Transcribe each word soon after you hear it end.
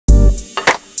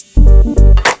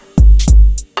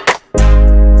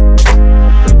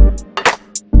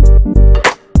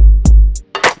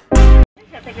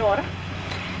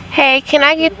Hey, can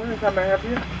I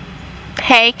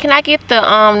get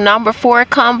the number 4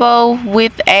 combo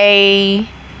with a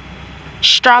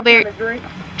strawberry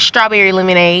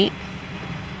lemonade?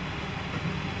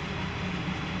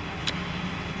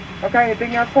 Okay,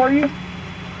 anything else for you?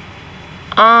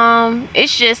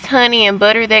 It's just honey and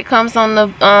butter that comes on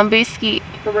the biscuit.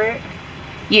 Correct.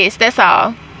 Yes, that's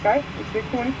all. Okay, it's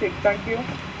 $6.26. Thank you.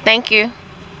 Thank you.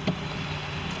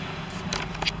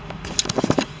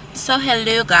 So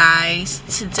hello guys,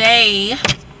 today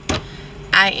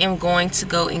I am going to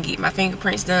go and get my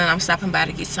fingerprints done. I'm stopping by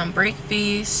to get some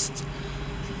breakfast.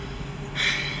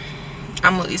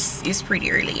 It's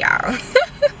pretty early, y'all.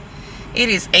 It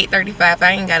is 8:35.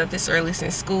 I ain't got up this early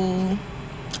since school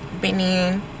been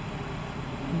in.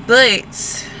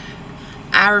 But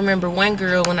I remember one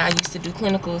girl when I used to do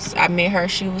clinicals, I met her.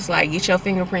 She was like, get your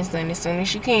fingerprints done as soon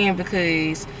as you can,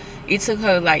 because it took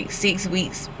her like 6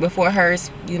 weeks before hers.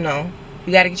 You know,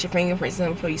 you got to get your fingerprints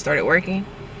done before you started working.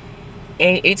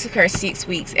 And it took her 6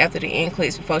 weeks after the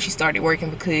NCLEX before she started working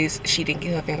because she didn't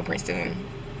get her fingerprints done.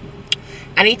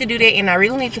 I need to do that, and I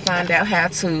really need to find out how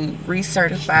to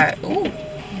recertify.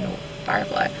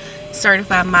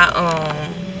 Certify my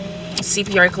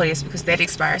CPR class, because that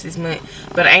expires this month.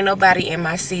 But ain't nobody in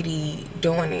my city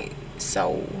doing it,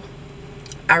 so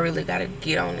I really gotta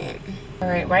get on it. All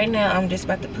right, right now I'm just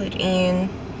about to put in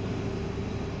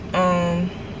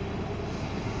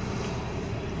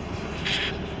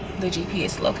the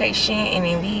GPS location, and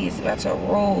then V is about to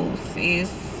roll.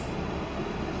 Sis,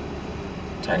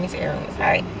 turn this air on the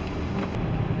side.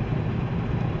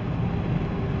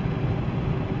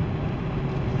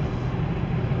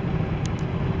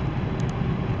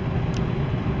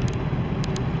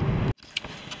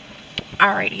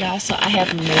 Alright, y'all, so I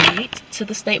have made it to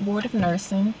the State Board of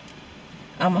Nursing.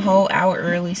 I'm a whole hour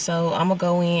early, so I'm gonna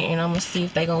go in and I'm gonna see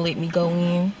if they gonna let me go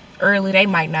in early. They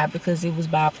might not, because it was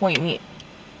by appointment,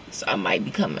 so I might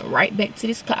be coming right back to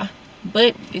this car,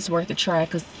 but it's worth a try,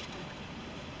 because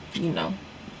you know,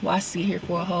 why sit here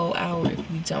for a whole hour if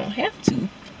you don't have to?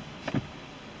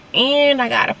 And I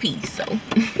gotta pee, so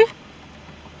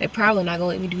they probably not gonna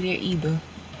let me do that either.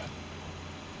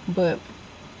 But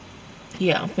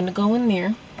yeah, I'm finna go in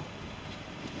there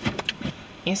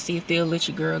and see if they'll let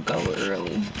your girl go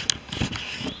early.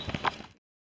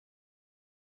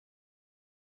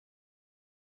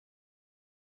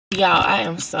 Y'all, I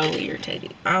am so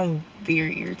irritated. I'm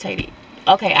very irritated.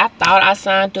 Okay, I thought I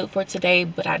signed up for today,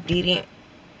 but I didn't.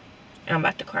 I'm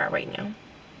about to cry right now,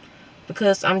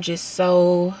 because I'm just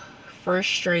so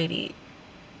frustrated.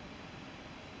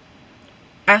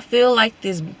 I feel like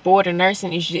this board of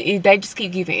nursing is they just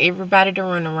keep giving everybody the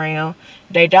runaround.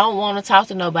 They don't want to talk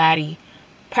to nobody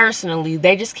personally.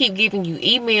 They just keep giving you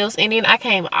emails. And then I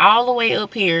came all the way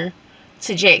up here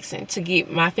to Jackson to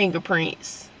get my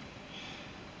fingerprints,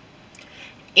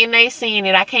 and they saying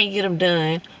that I can't get them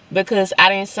done because I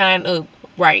didn't sign up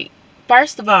right.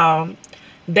 First of all,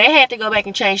 they had to go back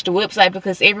and change the website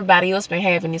because everybody else been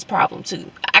having this problem too.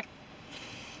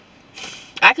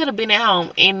 I could have been at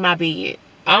home in my bed.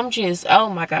 I'm just, oh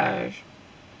my gosh,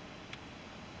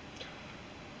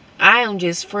 I am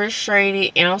just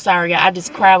frustrated. And I'm sorry, y'all, I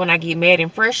just cry when I get mad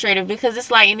and frustrated, because it's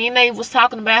like, and then they was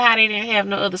talking about how they didn't have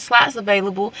no other slots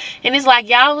available, and it's like,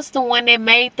 y'all was the one that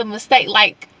made the mistake,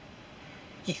 like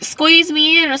squeeze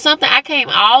me in or something. I came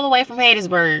all the way from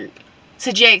Hattiesburg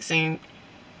to Jackson,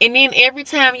 and then every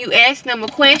time you ask them a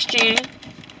question,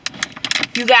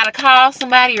 you gotta call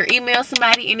somebody or email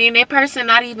somebody, and then that person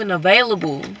not even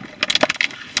available.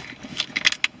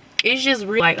 It's just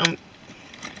really like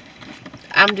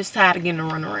I'm just tired of getting a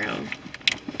runaround.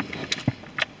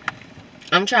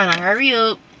 I'm trying to hurry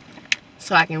up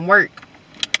so I can work,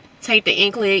 take the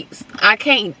NCLEX. I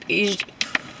can't.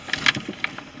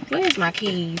 Where's my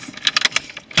keys?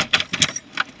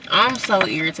 I'm so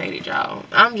irritated, y'all.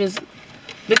 I'm just,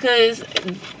 because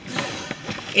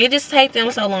it just takes them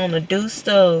so long to do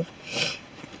stuff,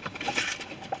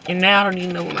 and now I don't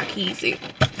even know where my keys is.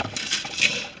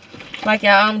 Like,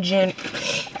 y'all,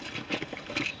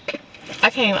 I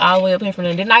came all the way up here from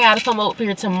them. Then I gotta come up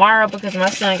here tomorrow because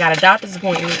my son got a doctor's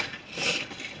appointment.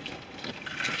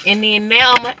 And then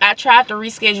now I tried to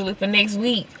reschedule it for next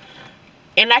week,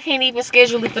 and I can't even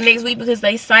schedule it for next week because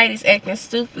they site is acting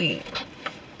stupid.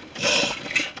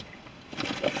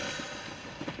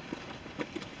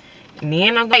 And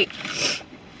then I'm like,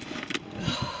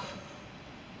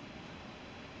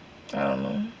 I don't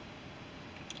know.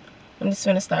 I'm just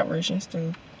gonna stop rushing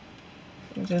stuff,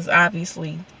 because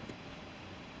obviously,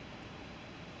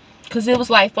 because it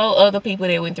was like 4 other people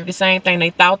that went through the same thing.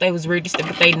 They thought they was registered,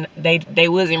 but they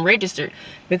wasn't registered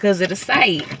because of the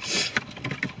site.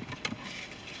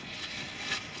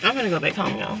 gonna go back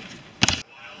home, y'all.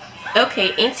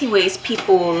 Okay, anyways,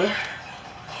 people,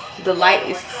 the light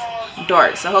is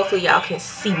dark, so hopefully y'all can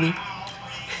see me.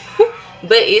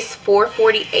 But it's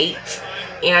 4:48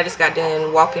 and I just got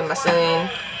done walking my son,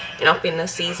 and I'm finna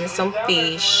season some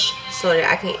fish so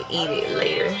that I can eat it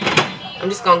later. I'm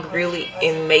just gonna grill it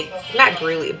and make, not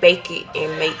grill it, bake it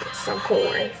and make some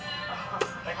corn.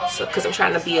 So, cause I'm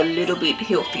trying to be a little bit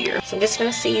healthier. So I'm just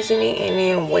gonna season it and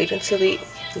then wait until it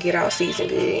get all seasoned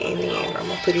good, and then I'm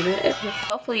gonna put it in the oven.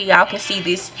 Hopefully y'all can see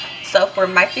this. So for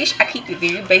my fish, I keep it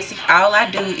very basic. All I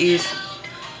do is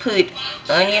put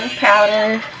onion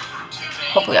powder,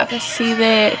 hopefully y'all can see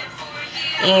that,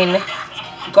 and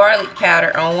garlic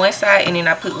powder on one side, and then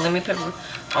I put lemon pepper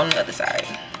on the other side.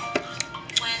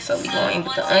 So we going in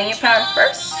with the onion powder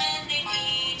first,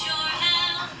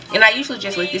 and I usually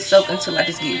just let this soak until I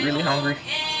just get really hungry.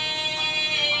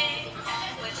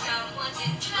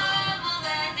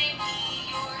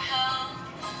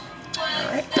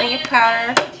 Alright, onion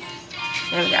powder.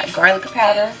 Then we got garlic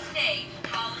powder.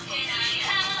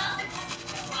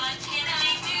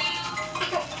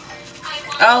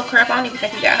 Oh crap, I don't even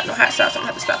think we got no hot sauce. I'm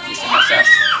gonna have to stop using hot sauce.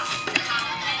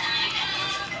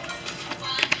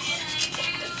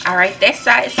 Alright, that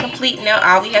side is complete. Now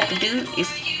all we have to do is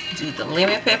do the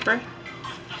lemon pepper.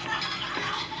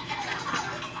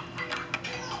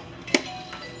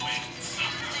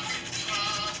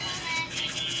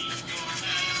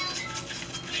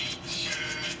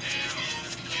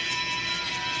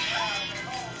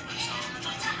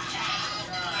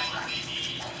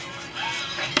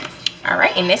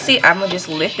 Alright, and that's it. I'm gonna just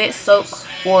let that soak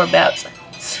for about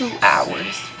 2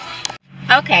 hours.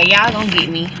 Okay, y'all gonna get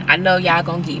me. I know y'all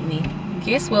gonna get me.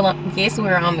 Guess where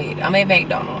I'm at? I'm at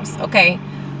McDonald's, okay?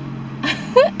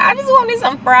 I just wanted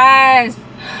some fries.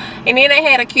 And then they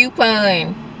had a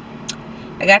coupon.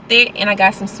 I got that and I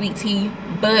got some sweet tea.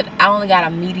 But I only got a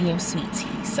medium sweet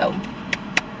tea. So,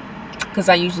 because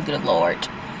I usually get a large.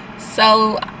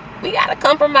 So, we gotta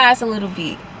compromise a little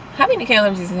bit. How many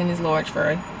calories is in this large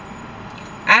fry?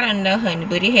 I don't know, honey,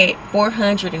 but it had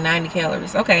 490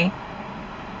 calories. Okay.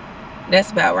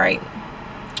 That's about right.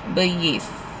 But yes,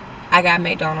 I got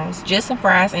McDonald's. Just some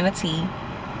fries and a tea.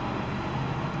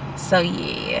 So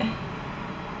yeah,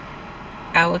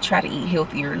 I will try to eat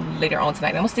healthier later on tonight.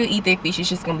 I'm going to still eat that fish. It's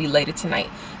just going to be later tonight.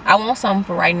 I want something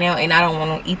for right now, and I don't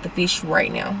want to eat the fish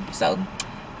right now. So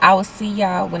I will see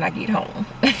y'all when I get home.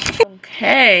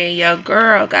 Okay, your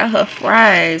girl got her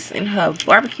fries and her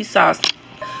barbecue sauce.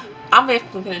 I'm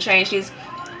definitely going to change this.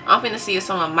 I'm finna see if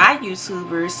some of my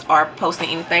YouTubers are posting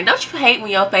anything. Don't you hate when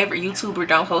your favorite YouTuber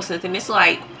don't post nothing? It's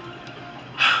like,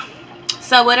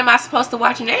 so what am I supposed to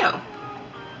watch now?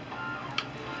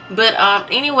 But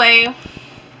anyway,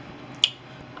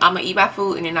 I'm gonna eat my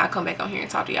food and then I'll come back on here and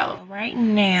talk to y'all. Right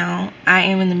now, I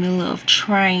am in the middle of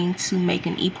trying to make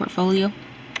an e-portfolio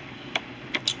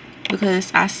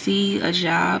because I see a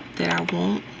job that I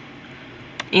want,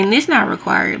 and it's not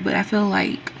required, but I feel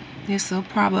like this will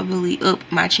probably up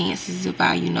my chances if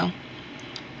I, you know,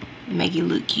 make it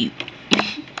look cute.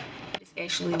 It's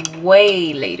actually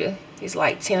way later. It's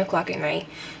like 10 o'clock at night.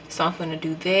 So I'm gonna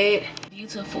do that.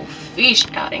 Beautiful fish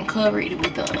out and cover it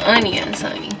with the onions,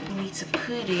 honey. We need to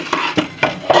put it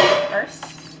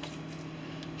first.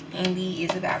 Andy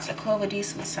is about to cover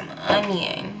this with some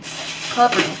onions.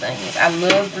 Cover with onions. I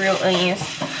love grilled onions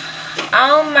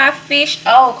on my fish.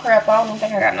 Oh crap, I don't even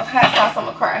think I got no hot sauce. I'm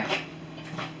gonna cry.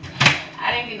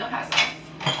 I didn't get no hot sauce.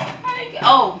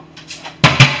 Oh,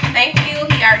 thank you.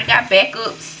 He already got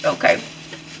backups. Okay.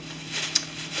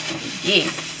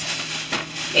 Yes.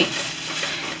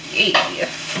 Yeah.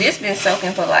 This been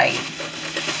soaking for like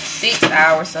 6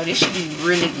 hours, so this should be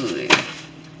really good.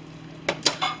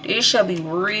 This should be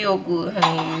real good,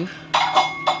 honey.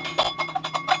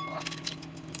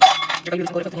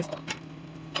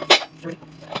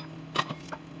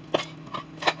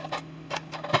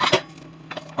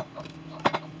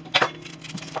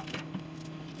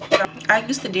 I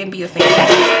used to didn't be a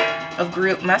fan of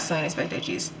grilled. My son is back there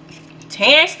just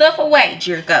tearing stuff away,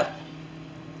 jerko.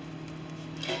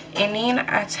 And then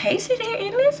I tasted it,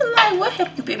 and it's like, what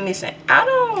have you been missing out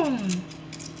on?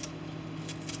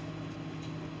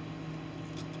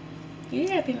 You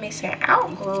have been missing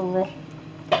out, girl.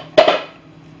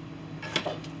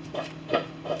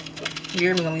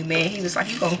 You're gonna be mad. He was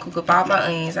like, you gonna cook up all my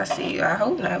onions. I said, I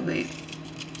hope not, but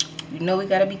you know we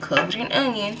gotta be covered in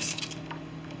onions.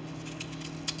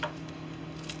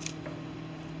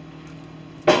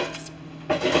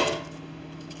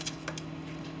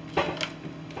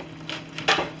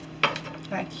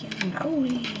 Like you know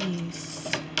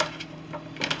this.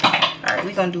 Alright,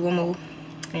 we're gonna do one more.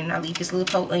 And I'll leave this little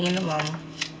poke onion alone.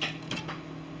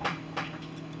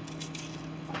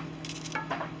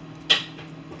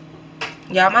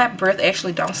 Y'all, my breath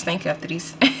actually don't stink after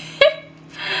these.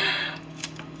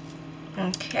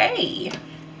 Okay.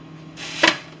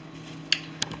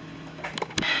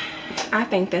 I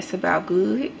think that's about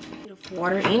good. Bit of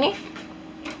water in it.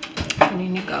 And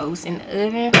then it goes in the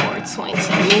oven for 20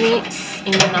 minutes.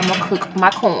 And then I'm gonna cook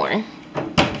my corn.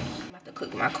 I'm about to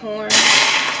cook my corn.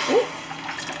 Ooh.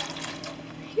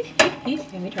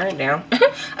 Let me turn it down.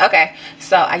 Okay,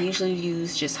 so I usually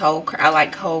use just I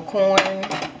like whole corn.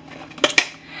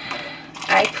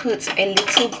 I put a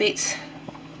little bit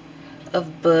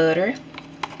of butter.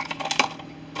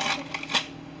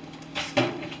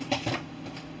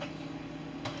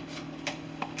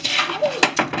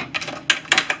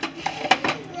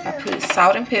 I put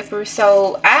salt and pepper.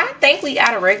 So I think we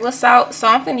add a regular salt, so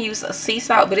I'm gonna use a sea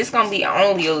salt, but it's gonna be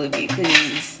only a little bit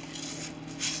because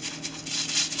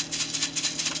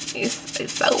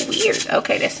it's so weird.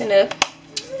 Okay, that's enough.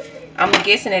 I'm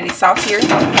guessing that it's saltier.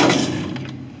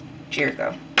 Here we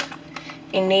go.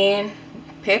 And then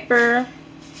pepper.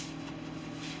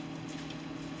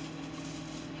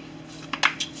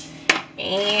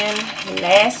 And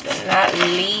last but not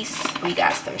least, we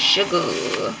got some sugar.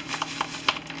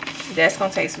 That's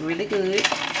gonna taste really good.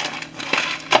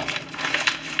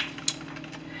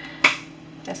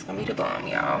 That's gonna be the bomb,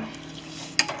 y'all.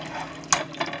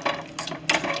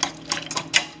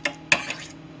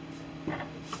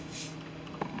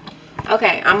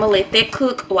 Okay, I'm gonna let that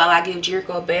cook while I give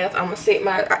Jericho a bath. I'm gonna set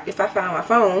my, if I find my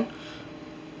phone.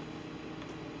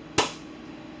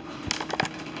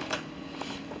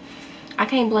 I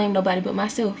can't blame nobody but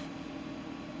myself.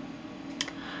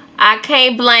 I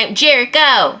can't blame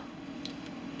Jericho.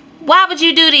 Why would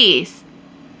you do this?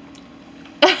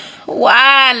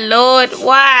 Why, Lord?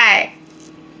 Why?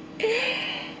 I'm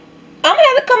gonna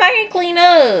have to come out here and clean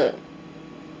up.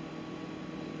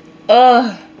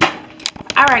 Ugh.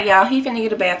 Alright, y'all. He finna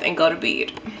get a bath and go to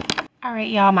bed. Alright,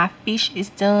 y'all. My fish is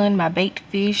done. My baked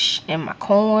fish and my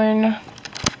corn.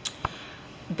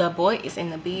 The boy is in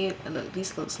the bed. Look,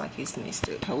 this looks like it's messed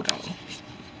up. Hold on.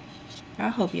 I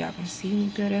hope y'all can see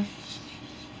me better.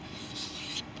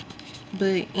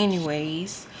 But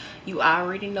anyways, you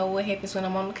already know what happens when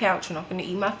I'm on the couch when I'm gonna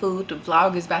eat my food. The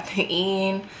vlog is about to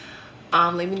end.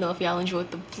 Let me know if y'all enjoyed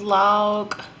the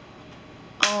vlog.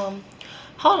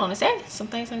 Hold on, is there some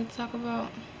things I need to talk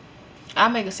about? I'll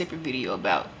make a separate video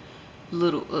about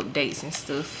little updates and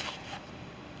stuff.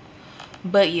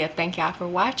 But yeah, thank y'all for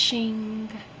watching.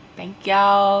 Thank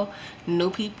y'all.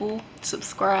 New people,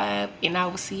 subscribe, and I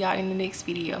will see y'all in the next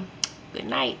video. Good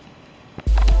night.